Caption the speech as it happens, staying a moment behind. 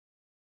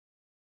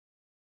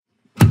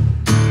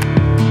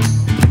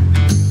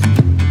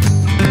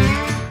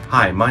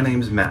Hi, my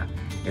name is Matt,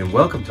 and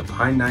welcome to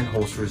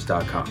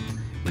Pine9Holsters.com,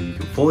 where you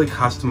can fully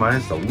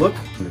customize the look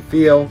and the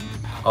feel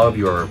of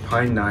your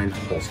Pine 9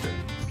 holster.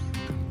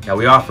 Now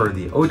we offer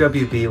the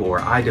OWB or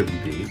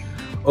IWB.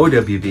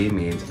 OWB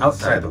means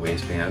outside the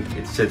waistband.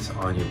 It sits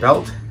on your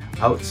belt,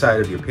 outside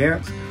of your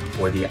pants,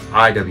 or the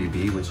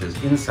IWB, which is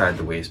inside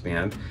the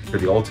waistband, for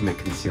the ultimate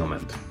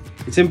concealment.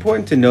 It's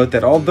important to note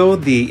that although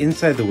the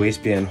inside the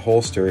waistband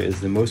holster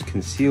is the most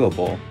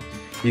concealable,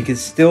 you can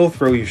still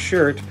throw your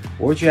shirt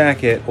or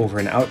jacket over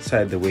an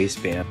outside the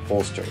waistband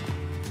holster.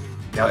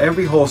 Now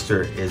every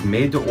holster is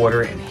made to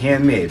order and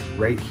handmade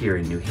right here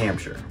in New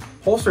Hampshire.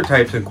 Holster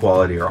types and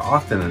quality are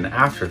often an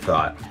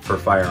afterthought for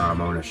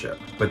firearm ownership,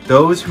 but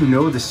those who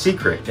know the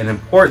secret and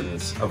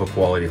importance of a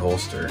quality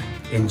holster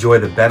enjoy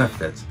the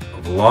benefits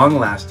of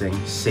long-lasting,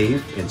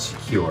 safe and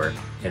secure,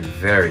 and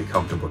very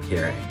comfortable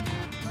carrying.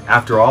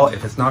 After all,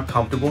 if it's not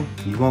comfortable,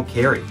 you won't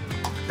carry.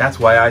 That's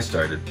why I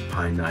started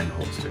Pine 9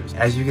 Holsters.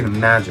 As you can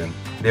imagine,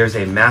 there's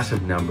a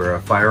massive number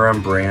of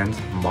firearm brands,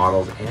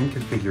 models, and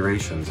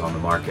configurations on the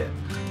market.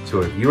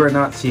 So if you are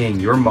not seeing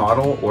your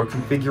model or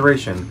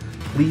configuration,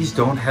 please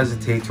don't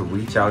hesitate to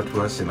reach out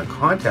to us in the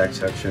contact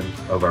section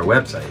of our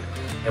website,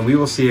 and we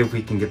will see if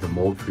we can get the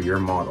mold for your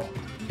model.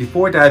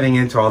 Before diving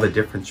into all the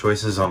different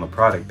choices on the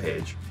product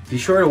page, be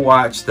sure to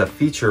watch the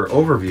feature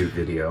overview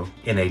video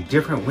in a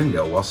different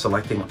window while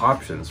selecting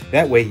options.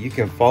 That way you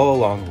can follow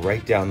along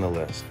right down the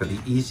list for the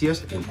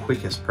easiest and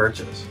quickest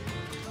purchase.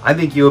 I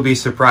think you'll be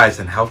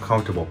surprised at how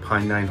comfortable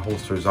Pine 9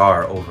 holsters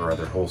are over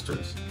other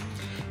holsters.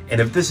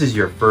 And if this is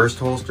your first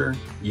holster,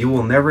 you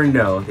will never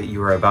know that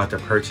you are about to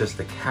purchase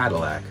the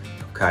Cadillac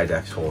of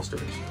Kydex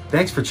holsters.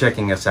 Thanks for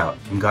checking us out,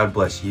 and God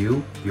bless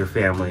you, your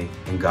family,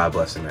 and God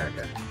bless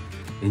America.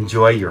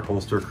 Enjoy your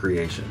holster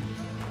creation.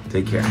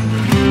 Take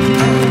care.